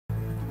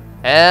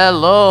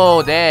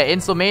Hello there,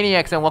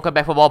 Insomaniacs, and welcome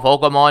back for more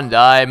Pokemon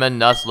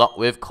Diamond Nuzlocke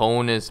with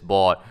Konis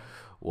board.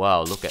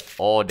 Wow, look at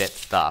all that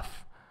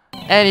stuff.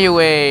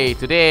 Anyway,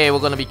 today we're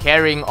gonna be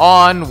carrying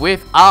on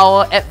with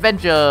our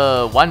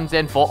adventure once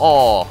and for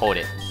all. Hold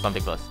it,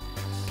 something first.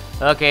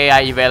 Okay,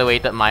 I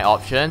evaluated my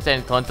options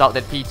and it turns out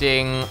that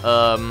teaching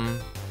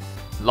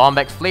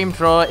Lombax's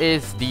Flamethrower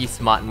is the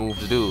smart move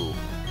to do.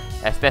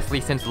 Especially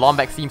since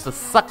Lombax seems to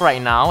suck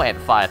right now at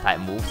fire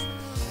type moves.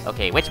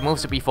 Okay, which moves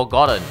should be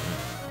forgotten?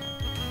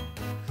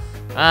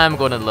 I'm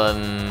gonna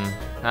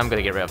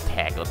get rid of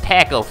Tackle.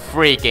 Tackle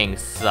freaking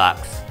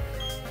sucks.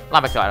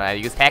 Lombax I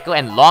use Tackle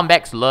and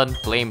Lombax learn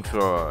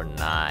Flamethrower.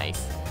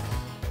 Nice.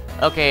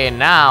 Okay,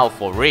 now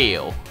for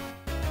real.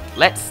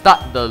 Let's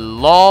start the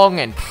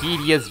long and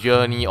tedious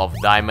journey of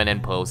Diamond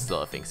and Pearl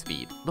surfing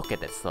speed. Look at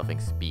that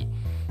surfing speed.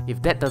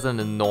 If that doesn't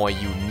annoy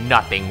you,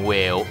 nothing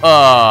will.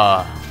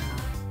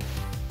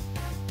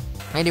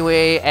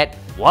 Anyway,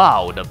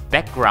 wow, the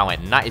background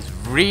at night is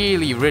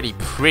really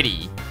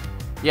pretty.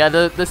 Yeah,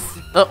 the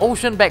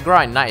ocean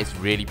background at night is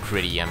really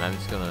pretty. I'm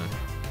just gonna...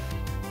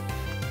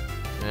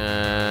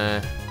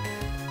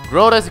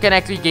 Groudus can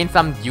actually gain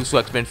some useful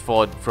experience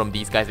from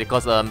these guys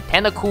because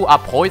Tentacool are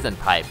poison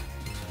type.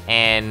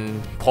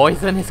 And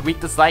poison is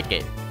weak to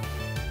Psychic.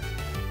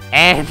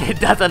 And it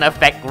doesn't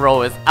affect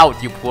Groudus.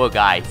 Out, you poor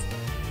guys.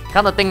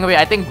 Come to think of it,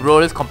 I think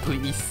Groudus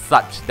completely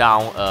sucks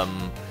down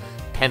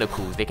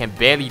Tentacools. They can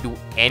barely do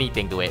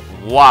anything to it.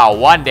 Wow,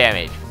 1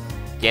 damage.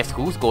 Guess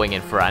who's going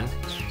in front?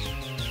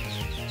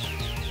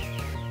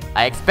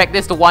 I expect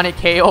this to 1-hit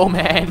KO,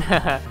 man.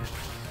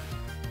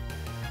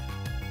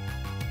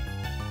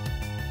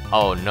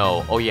 Oh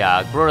no. Oh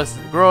yeah,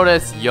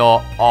 Groudus,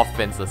 your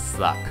offenses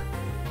suck.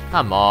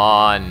 Come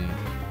on.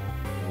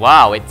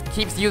 Wow, it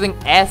keeps using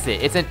acid.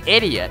 It's an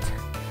idiot.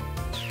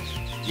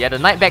 Yeah, the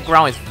night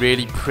background is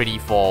really pretty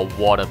for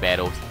water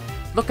battles.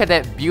 Look at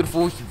that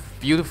beautiful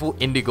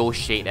indigo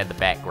shade at the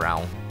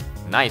background.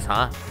 Nice,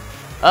 huh?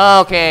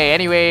 Okay,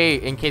 anyway,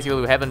 in case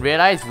you haven't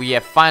realized, we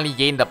have finally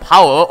gained the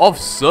power of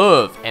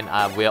Surf. And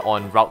we're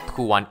on Route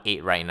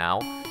 218 right now.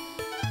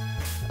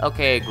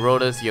 Okay,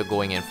 Groudus, you're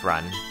going in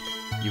front.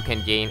 You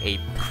can gain a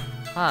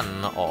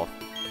ton of...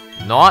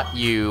 Not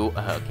you.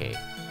 Okay.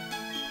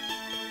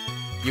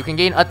 You can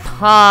gain a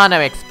ton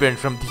of experience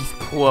from these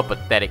poor,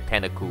 pathetic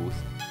Tentacools.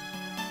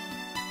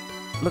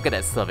 Look at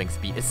that surfing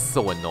speed. It's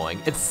so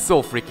annoying. It's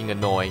so freaking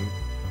annoying.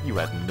 You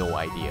have no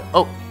idea.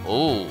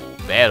 Oh,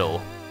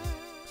 battle.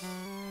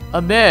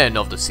 A man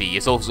of the sea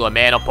is also a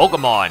man of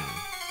Pokemon.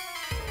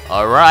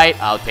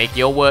 Alright, I'll take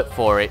your word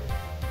for it.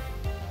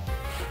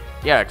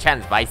 You're a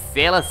chance by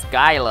Sailor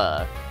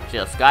Skylar.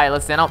 Sailor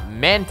Skylar sent out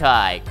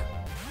Mantike.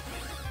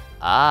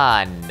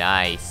 Ah,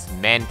 nice.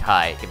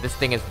 Mantike. If this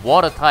thing is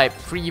water type,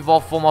 free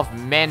evolve form of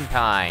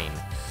Mantine.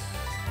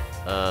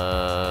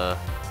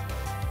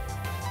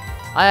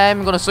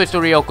 I'm gonna switch to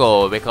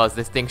Ryoko because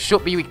this thing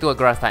should be weak to a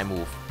grass type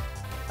move.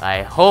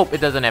 I hope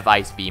it doesn't have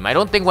Ice Beam. I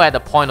don't think we're at the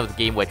point of the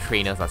game where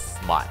trainers are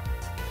smart.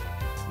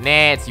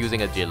 Nah, it's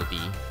using agility.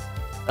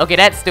 Okay,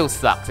 that still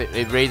sucks.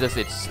 It raises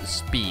its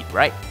speed,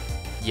 right?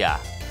 Yeah.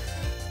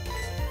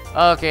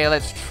 Okay,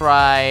 let's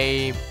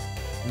try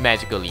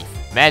Magical Leaf.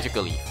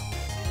 Magical Leaf.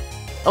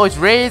 Oh, it's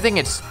raising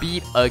its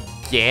speed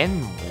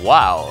again?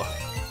 Wow.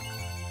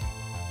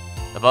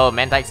 Above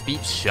Mantike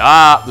speed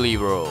sharply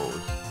rose.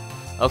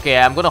 Okay,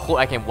 I'm gonna hope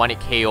I can 1-hit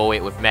KO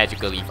it with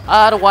Magical Leaf.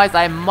 Otherwise,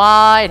 I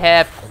might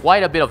have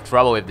quite a bit of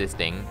trouble with this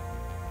thing.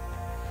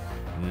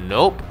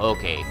 Nope.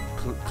 Okay.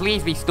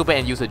 Please be stupid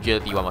and use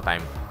agility one more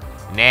time.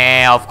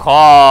 Nah, of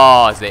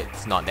course.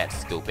 It's not that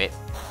stupid.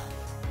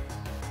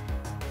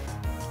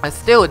 And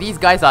still, these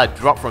guys are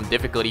dropped from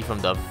difficulty from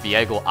the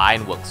Viego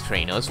Ironworks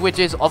trainers, which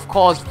is, of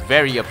course,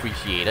 very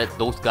appreciated.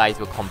 Those guys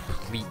were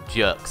complete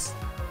jerks.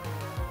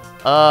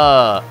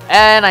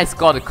 And I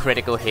scored a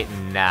critical hit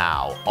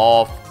now.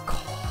 Of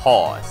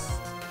course.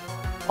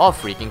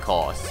 Of freaking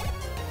course.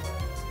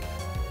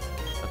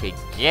 Okay,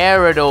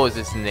 Gyarados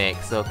is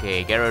next.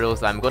 Okay,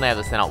 Gyarados, I'm gonna have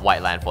to send out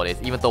White Lion for this,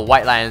 even though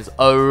White Lion's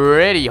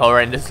already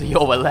horrendously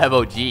over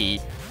level G.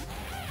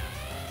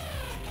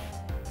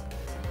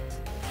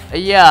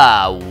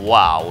 Yeah,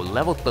 wow,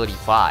 level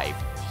 35.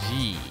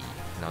 Gee,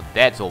 now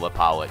that's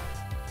overpowered.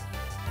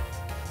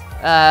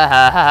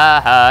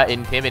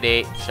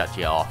 Intimidate. Shut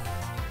you off.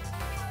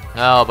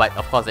 Oh, but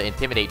of course it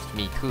intimidates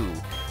me too.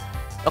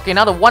 Okay,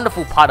 now the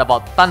wonderful part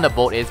about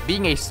Thunderbolt is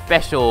being a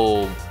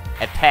special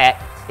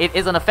attack, it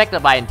isn't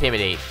affected by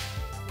Intimidate.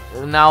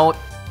 Now,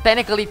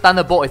 technically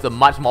Thunderbolt is a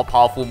much more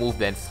powerful move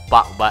than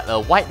Spark, but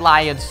White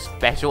Lion's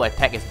special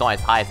attack is not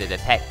as high as its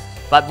attack.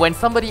 But when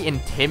somebody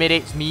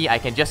intimidates me, I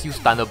can just use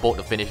Thunderbolt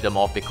to finish them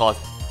off because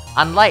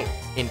unlike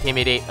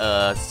Intimidate,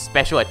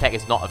 special attack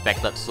is not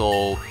affected,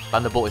 so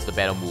Thunderbolt is the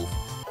better move.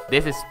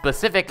 This is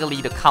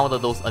specifically to counter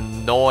those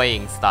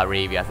annoying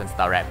Staravias and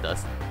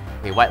Staraptors.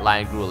 Okay, White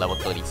Lion grew to level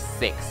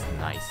 36.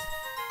 Nice.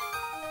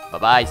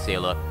 Bye-bye,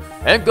 Sailor.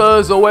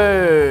 Anchors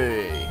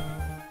away!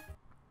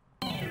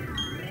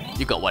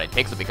 You got what it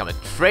takes to become a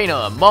trainer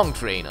among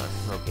trainers.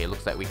 Okay,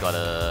 looks like we got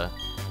a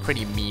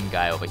pretty mean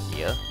guy over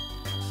here.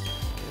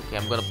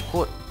 Okay, I'm gonna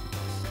put...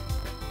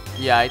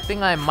 Yeah, I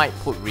think I might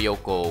put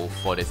Ryoko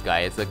for this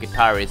guy. It's a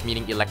guitarist,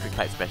 meaning electric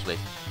type specialist.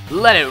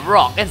 Let it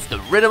rock! It's the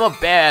rhythm of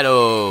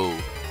battle!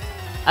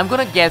 I'm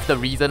gonna guess the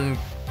reason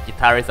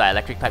guitarists are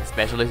electric type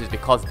specialists is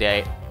because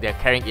they're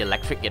carrying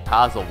electric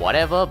guitars or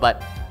whatever,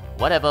 but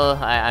whatever,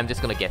 I'm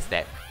just gonna guess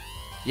that.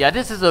 Yeah,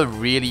 this is a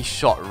really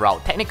short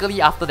route.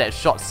 Technically, after that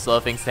short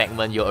surfing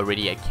segment, you're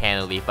already at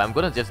Canalave, but I'm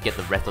gonna just get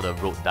the rest of the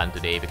road done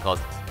today because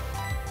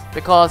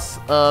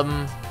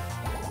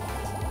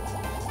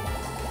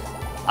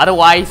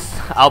otherwise,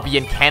 I'll be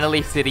in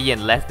Canalave City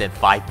in less than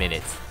 5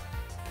 minutes.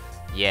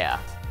 Yeah.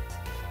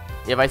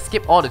 If I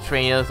skip all the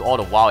trainers, all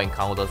the WoW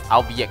encounters,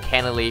 I'll be at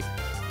Canalave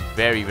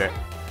very...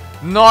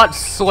 Not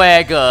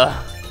Swagger!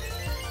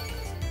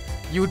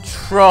 You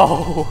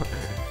troll!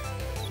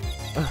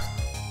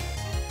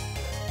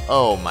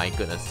 Oh my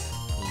goodness.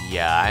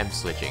 Yeah, I'm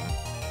switching.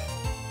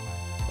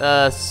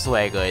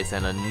 Swagger is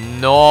an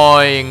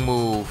annoying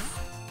move.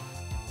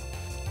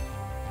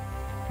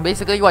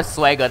 Basically what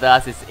Swagger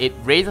does is it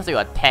raises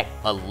your attack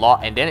a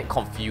lot and then it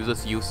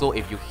confuses you, so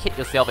if you hit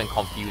yourself in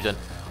confusion,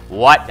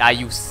 what? Are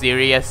you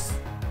serious?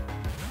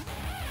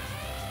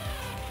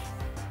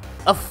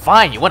 Oh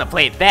fine, you wanna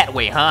play it that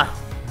way, huh?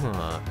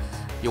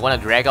 You wanna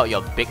drag out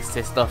your big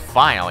sister?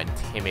 Fine, I'll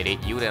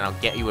intimidate you, then I'll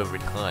get you a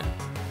return.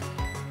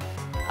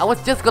 I was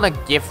just gonna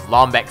give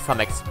Lombax some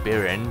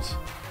experience.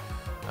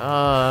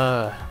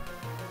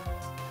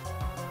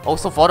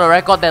 Also for the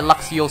record, that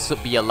Luxio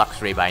should be a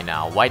Luxray by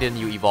now. Why didn't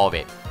you evolve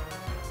it?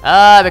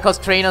 Because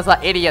trainers are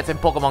idiots in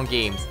Pokemon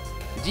games.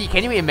 Gee,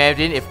 can you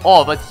imagine if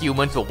all of us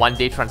humans were one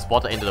day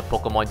transported into the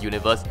Pokemon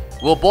universe?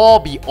 We'll all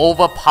be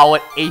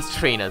overpowered ace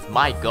trainers,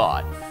 my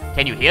god.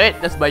 Can you hear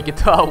it? That's my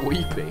guitar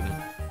weeping.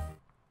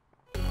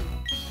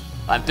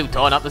 I'm too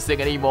torn up to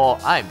sing anymore.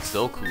 I'm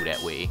so cool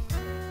that way.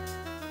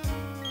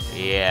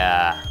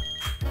 Yeah.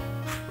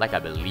 Like I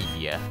believe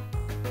ya.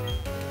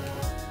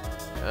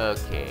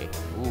 Okay.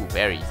 Ooh,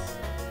 berries.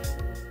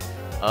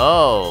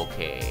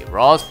 Okay.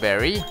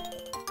 Raspberry.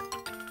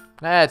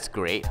 That's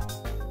great.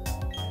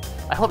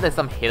 I hope there's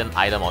some hidden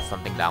item or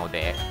something down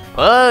there.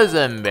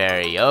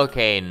 Puzzleberry.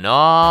 Okay,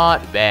 not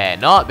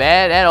bad. Not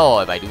bad at all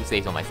if I do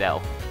say so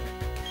myself.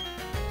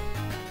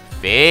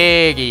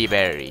 Figgy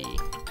berry.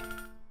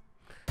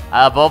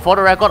 But for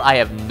the record, I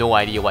have no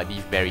idea what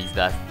these berries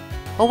does.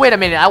 Oh wait a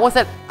minute, I was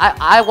at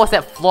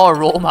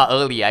Floroma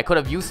earlier. I could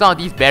have used some of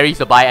these berries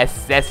to buy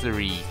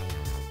accessories.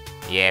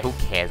 Yeah, who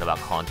cares about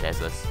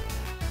contests?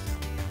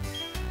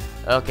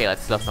 Okay,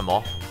 let's surf some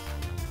more.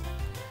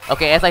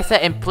 Okay, as I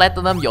said, in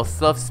Platinum, your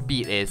surf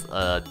speed is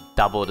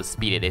double the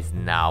speed it is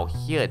now.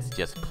 Here, it's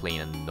just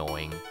plain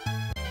annoying.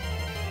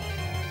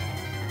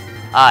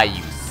 Are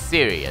you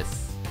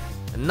serious?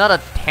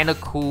 Another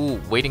tentacle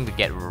waiting to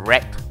get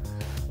wrecked.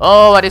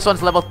 Oh, but this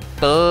one's level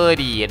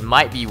 30. It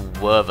might be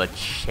worth a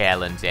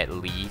challenge at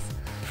least.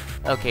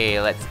 Okay,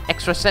 let's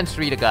extra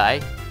sensory the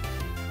guy.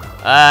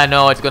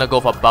 No, it's gonna go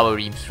for Bubble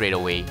Ream straight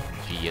away.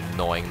 Gee,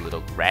 annoying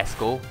little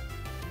rascal.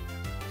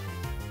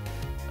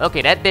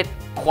 Okay, that did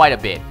quite a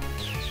bit.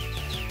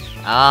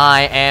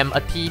 I am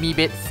a teeny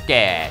bit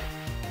scared.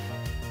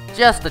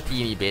 Just a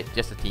teeny bit,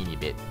 just a teeny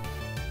bit.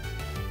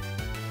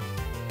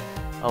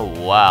 Oh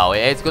wow,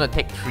 it's gonna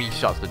take 3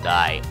 shots to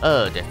die.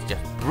 Oh, that's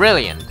just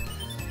brilliant.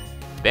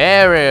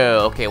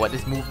 Barrel! Okay, what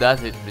this move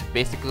does is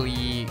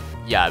basically,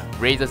 yeah,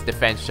 raises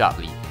defense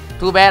sharply.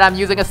 Too bad I'm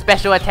using a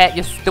special attack,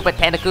 you stupid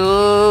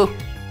tentacle!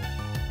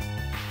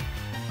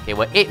 Okay,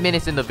 we're 8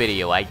 minutes in the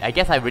video. I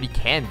guess I really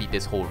can beat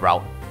this whole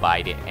route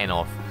by the end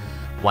of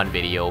one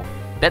video.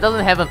 That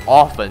doesn't happen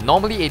often.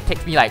 Normally it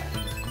takes me like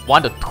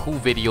 1 to 2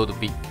 videos to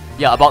beat.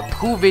 Yeah, about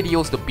 2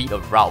 videos to beat a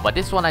route. But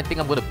this one I think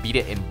I'm gonna beat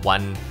it in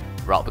 1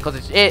 route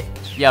because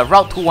yeah,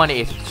 Route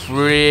 218 is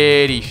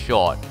pretty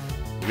short.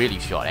 Really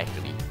short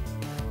actually.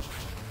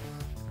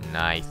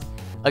 Nice.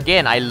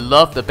 Again, I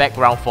love the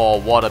background for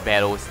water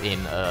battles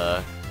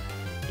at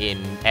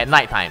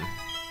nighttime.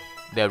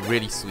 They're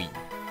really sweet.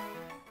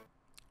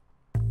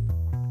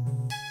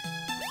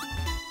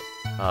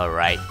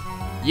 Alright.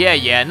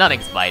 Yeah,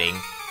 nothing's biting.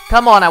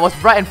 Come on, I was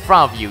right in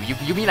front of you.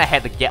 You mean I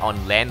had to get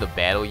on land to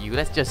battle you?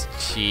 That's just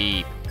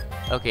cheap.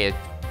 Okay,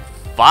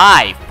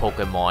 5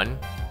 Pokemon.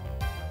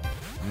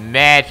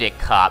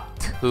 Magikarp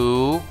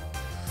 2.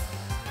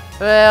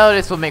 Well,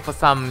 this will make for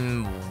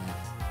some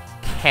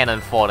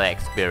cannon fodder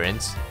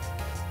experience.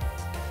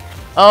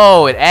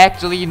 Oh, it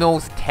actually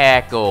knows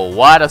Tackle.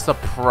 What a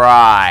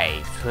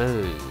surprise.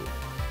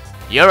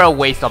 You're a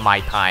waste of my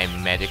time,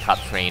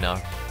 Magikarp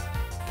trainer.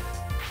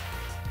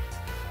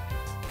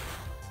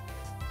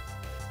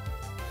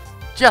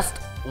 Just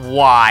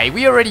why?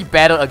 We already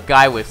battled a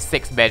guy with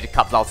 6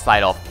 Magikarps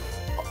outside of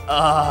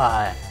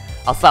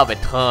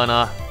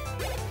Eterna.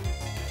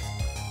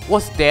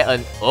 Was there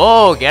an...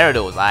 Oh,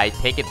 Gyarados, I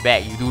take it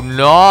back. You do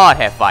not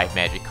have 5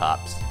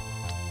 Magikarps.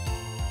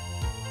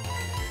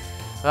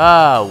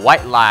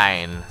 White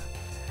Line.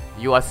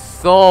 You are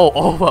so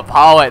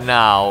overpowered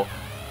now.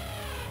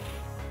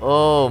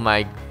 Oh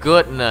my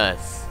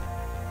goodness.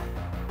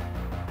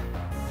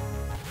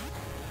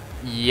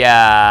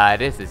 Yeah,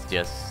 this is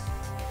just...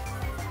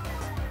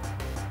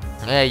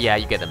 Yeah,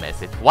 you get the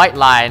message. White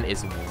Lion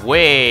is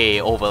way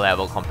over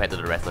level compared to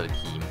the rest of the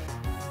team.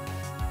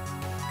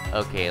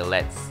 Okay,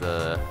 let's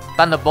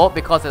Thunderbolt,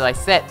 because as I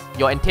said,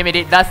 your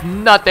Intimidate does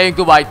nothing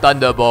to my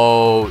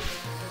Thunderbolt.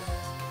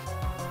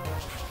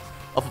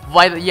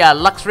 Yeah,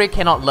 Luxray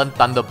cannot learn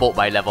Thunderbolt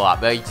by level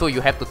up, so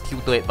you have to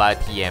tutor it by a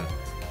TM.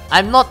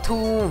 I'm not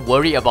too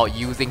worried about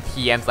using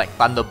TMs like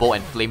Thunderbolt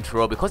and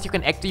Flamethrower because you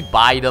can actually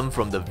buy them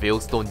from the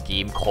Veilstone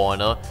game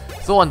corner.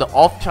 So on the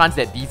off chance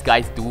that these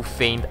guys do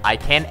faint, I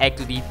can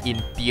actually, in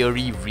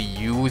theory,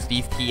 reuse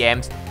these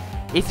TMs.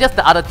 It's just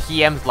the other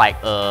TMs like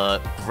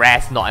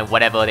Grass Knot and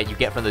whatever that you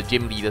get from the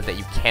gym leaders that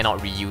you cannot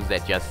reuse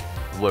that just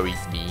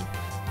worries me.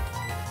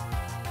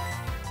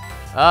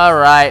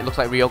 Alright, looks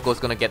like Ryoko's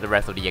gonna get the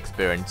rest of the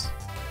experience.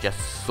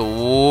 Just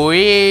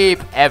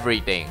sweep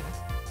everything.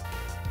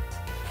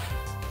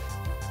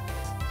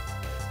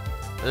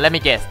 Let me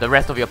guess, the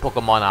rest of your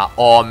Pokemon are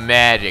all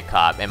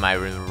Magikarp. Am I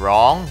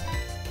wrong?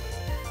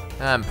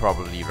 I'm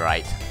probably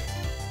right.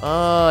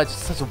 It's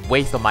such a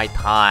waste of my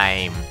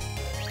time.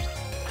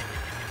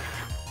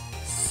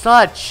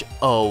 Such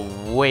a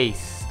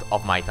waste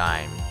of my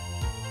time.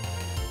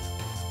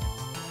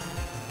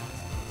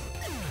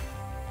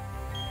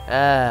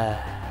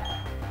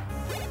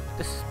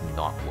 This is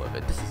not worth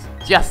it. This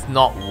is just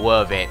not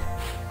worth it.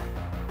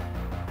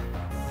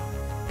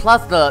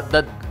 Plus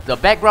the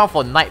background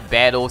for night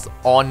battles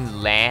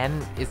on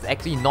land is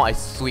actually not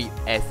as sweet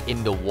as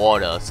in the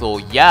water, so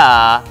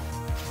yeah.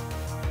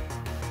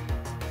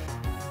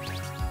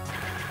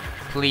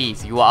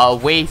 Please, you are a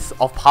waste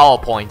of power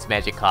points,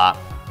 Magikarp.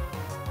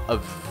 A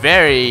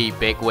very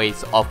big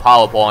waste of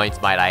power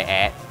points, might I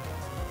add.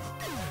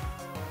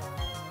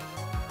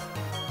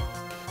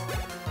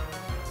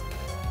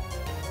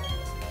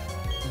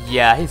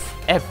 Yeah,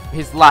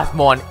 his last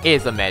mon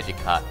is a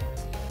Magikarp.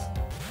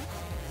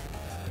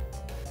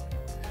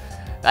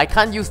 I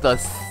can't use the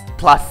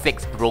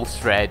 +6 growth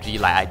strategy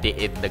like I did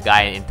in the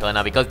guy in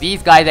Interna because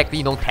these guys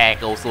actually don't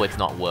tackle, so it's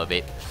not worth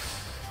it.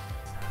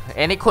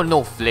 And it could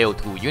no flail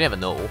too, you never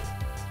know.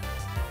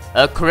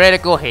 A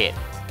critical hit.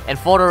 And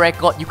for the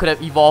record, you could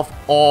have evolved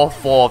all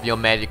 4 of your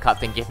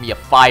Magikarps and give me a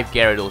 5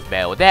 Gyarados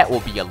battle. That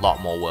would be a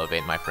lot more worth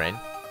it, my friend.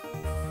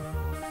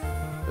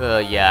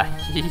 Yeah,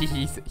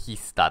 he's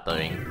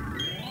stuttering.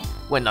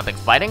 When nothing's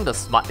fighting, the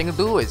smart thing to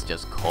do is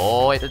just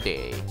call it a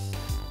day.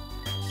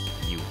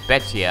 You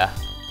betcha.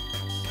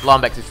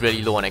 Lombax is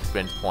really low on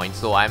experience points,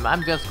 so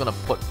I'm just gonna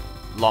put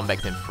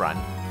Lombax in front.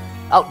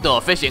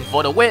 Outdoor fishing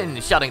for the win!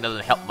 Shouting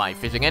doesn't help my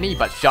fishing any,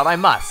 but shout I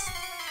must!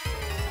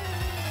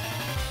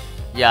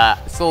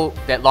 Yeah, so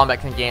that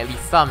Lombax can gain at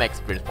least some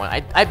experience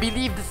point. I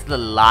believe this is the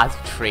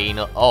last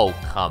trainer. Oh,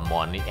 come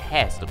on, it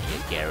has to be a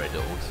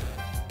Gyarados.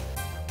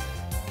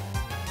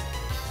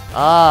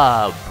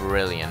 Ah,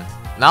 brilliant.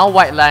 Now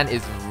White Lion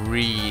is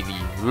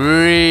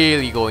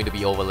really going to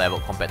be over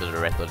leveled compared to the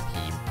rest of the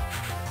team.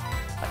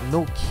 Like,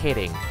 no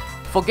kidding.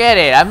 Forget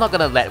it, I'm not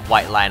gonna let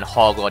White Lion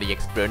hog all the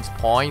experience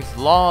points.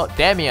 Lord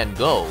Damien,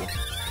 go.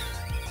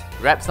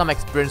 Grab some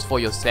experience for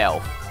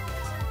yourself.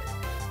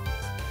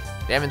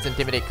 Damien's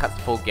Intimidate cuts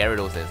full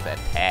Gyarados as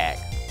attack.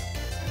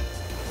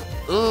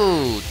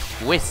 Ooh,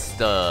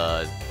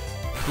 Twister.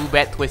 Too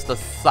bad Twister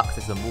sucks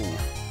as a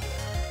move.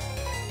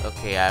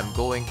 Okay, I'm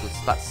going to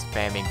start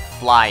spamming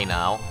Fly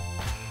now.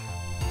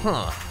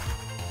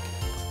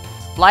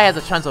 Fly has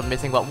a chance of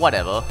missing, but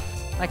whatever.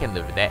 I can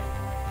live with that.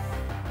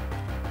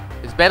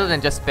 It's better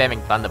than just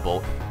spamming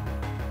Thunderbolt.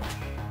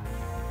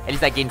 At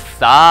least I gain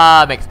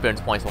some experience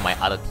points for my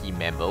other team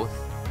members.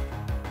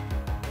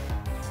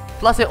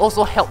 Plus it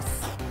also helps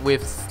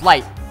with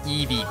slight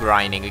EV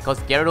grinding because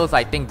Gyarados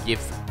I think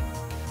gives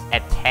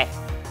attack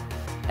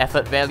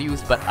effort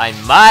values, but I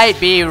might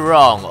be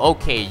wrong.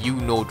 Okay, you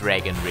know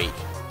Dragon Rage.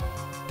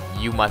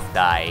 You must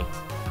die.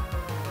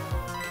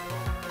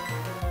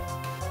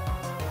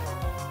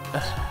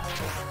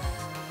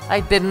 I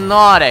did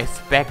not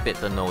expect it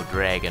to know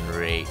Dragon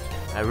Rage.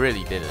 I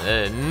really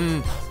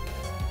didn't.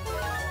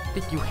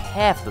 Did you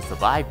have to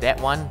survive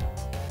that one?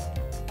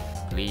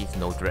 Please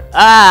no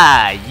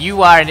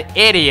you are an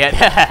idiot!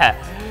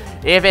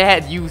 If it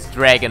had used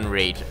Dragon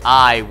Rage,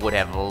 I would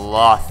have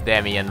lost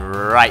Damien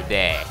right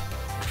there.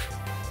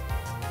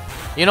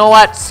 You know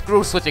what?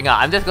 Screw switching out.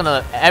 I'm just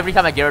gonna, every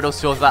time a Gyarados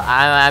shows up,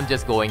 I'm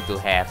just going to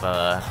have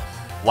a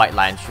White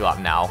Lion show up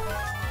now.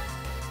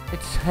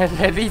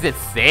 At least it's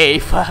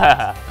safe.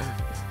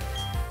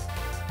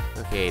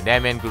 Okay,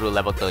 Damien grew to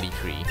level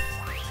 33.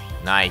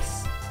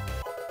 Nice.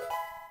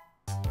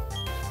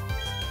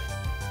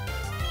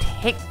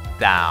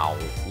 Takedown.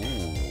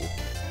 Ooh.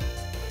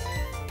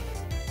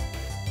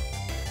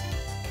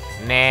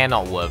 Nah,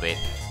 not worth it.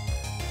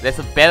 There's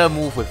a better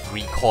move with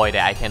Recoil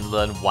that I can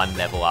learn 1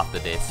 level after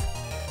this.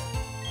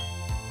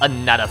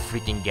 Another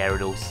freaking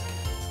Gyarados.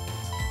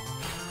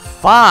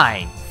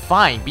 Fine,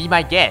 be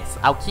my guest.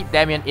 I'll keep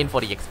Damien in for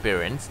the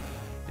experience.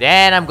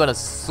 Then I'm gonna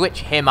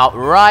switch him out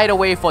right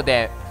away for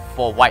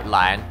White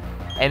Lion.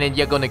 And then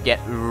you're gonna get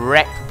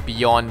wrecked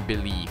beyond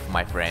belief,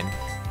 my friend.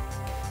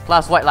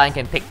 Plus, White Lion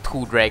can take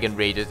 2 Dragon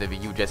Rages if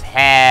you just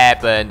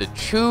happen to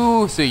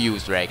choose to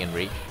use Dragon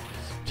Rage.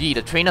 Gee,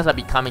 the trainers are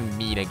becoming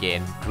mean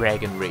again.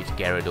 Dragon Rage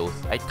Gyarados.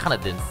 I kinda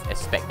didn't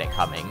expect that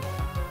coming.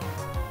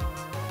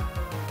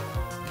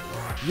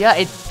 Yeah,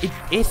 it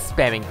is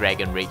spamming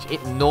Dragon Rage.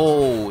 It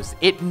knows.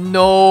 It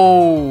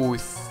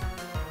knows.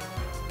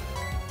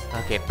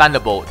 Okay,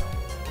 Thunderbolt.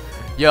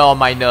 You're on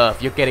my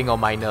nerve. You're getting on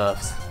my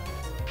nerves.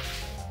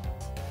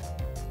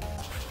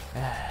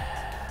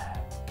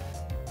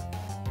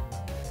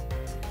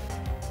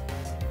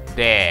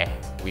 There.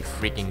 We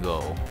freaking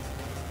go.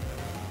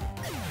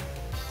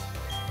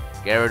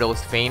 Gyarados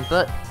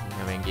fainted.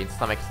 Gains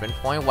some experience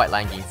point. White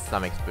Line gains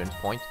some experience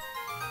point.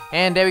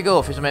 And there we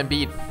go. Fisherman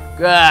beat.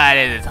 God,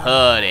 this is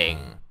hurting.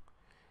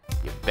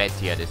 You bet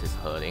here this is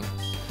hurting.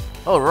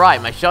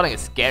 Alright, my shouting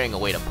is scaring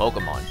away the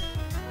Pokemon.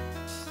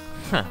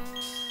 Huh.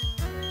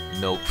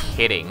 No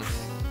kidding.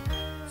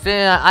 So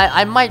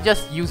I might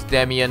just use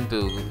Damian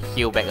to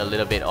heal back a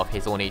little bit of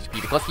his own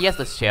HP because he has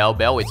the Shell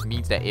Bell, which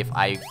means that if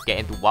I get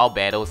into wild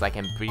battles, I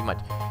can pretty much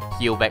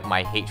heal back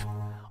my HP.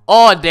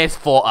 Oh, that's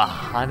for a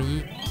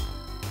honey.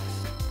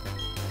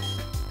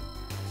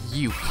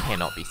 You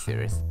cannot be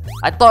serious.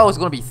 I thought it was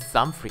gonna be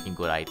some freaking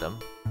good item.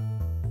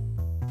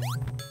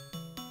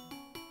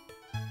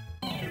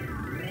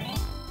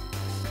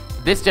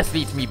 This just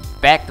leads me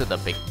back to the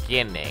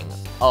beginning.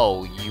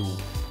 Oh, you...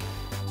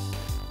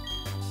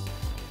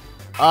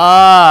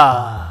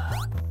 Ah!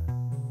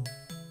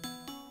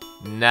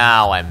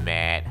 Now I'm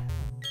mad.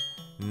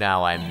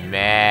 Now I'm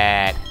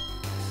mad.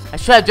 I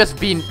should have just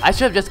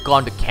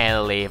gone to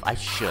Canalave. I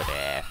should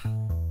have.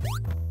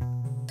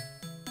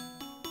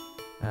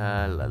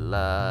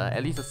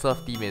 At least the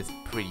surf team is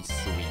pretty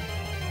sweet.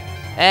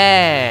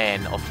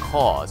 And of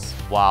course,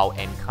 WoW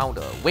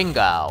encounter,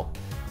 Wingull.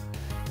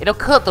 It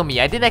occurred to me,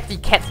 I didn't actually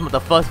catch the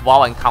first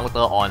WoW encounter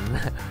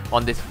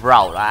on this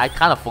route. I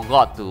kind of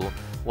forgot to.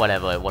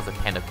 Whatever, it was a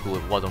Tentacool,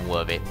 it wasn't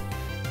worth it.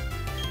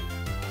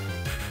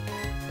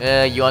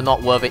 You are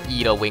not worth it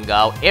either,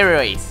 Wingull.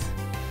 Anyways,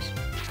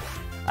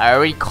 I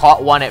already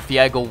caught one at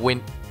Fiago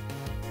Windworks.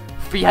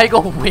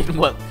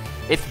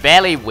 It's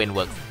barely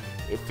Windworks.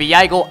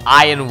 Fiago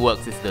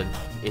Ironworks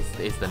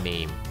is the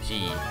name.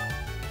 Gee.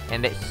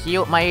 And that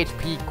healed my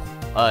HP.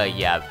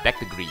 Yeah, back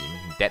to green.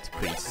 That's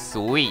pretty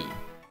sweet.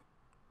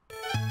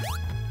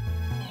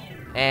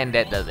 And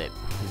that does it.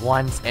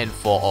 Once and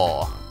for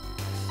all.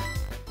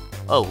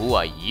 Oh, who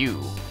are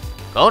you?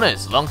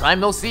 Konis, long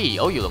time no see.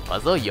 Oh, you look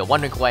puzzled. You're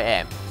wondering who I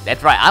am.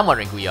 That's right, I'm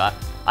wondering who you are.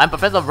 I'm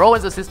Professor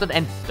Rowan's assistant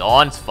and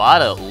Dawn's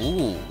father.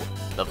 Ooh.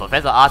 The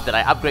professor asked that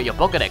I upgrade your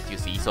Pokédex, you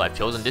see, so I've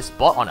chosen this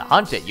spot on a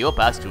hunch that you'll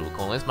pass through.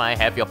 Konis, might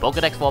I have your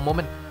Pokédex for a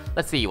moment?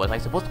 Let's see, was I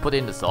supposed to put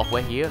in the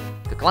software here?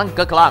 Ka-clang,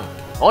 ka-clang.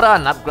 Hold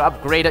on,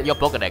 upgraded your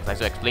Pokédex. I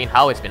should explain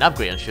how it's been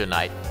upgraded, shouldn't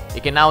I?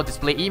 It can now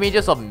display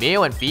images of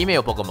male and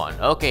female Pokémon.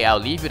 Okay, I'll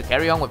leave you to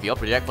carry on with your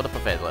project for the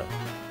professor.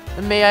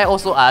 And may I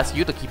also ask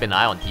you to keep an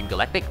eye on Team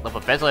Galactic? The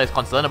professor is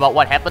concerned about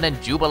what happened in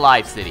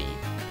Jubilife City.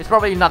 It's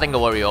probably nothing to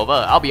worry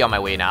over. I'll be on my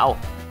way now.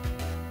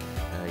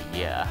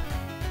 Yeah.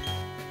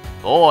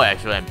 Boy, I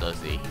sure am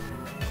thirsty.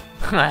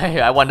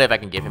 I wonder if I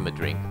can give him a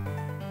drink.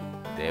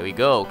 There we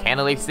go,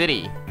 Canalave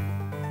City.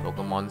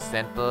 Pokemon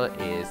Center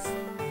is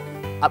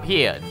up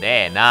here.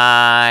 There,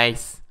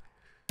 nice.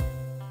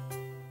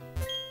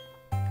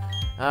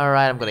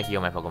 Alright, I'm gonna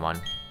heal my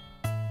Pokemon.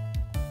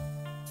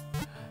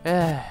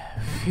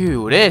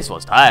 Phew, this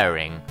was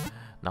tiring.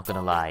 Not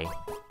gonna lie.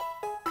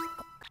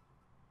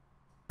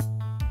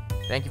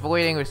 Thank you for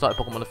waiting. Restored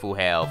Pokemon to full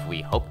health.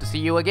 We hope to see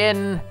you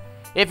again.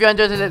 If you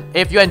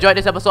enjoyed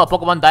this episode of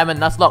Pokemon Diamond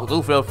Nuzlocke,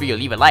 do feel free to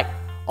leave a like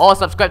or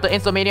subscribe to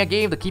Insomania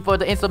Game to keep up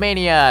with the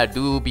Insomania.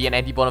 Do be an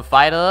anti-bonus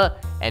fighter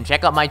and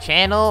check out my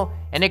channel.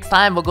 And next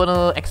time we're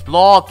gonna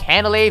explore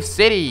Canalave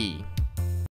City.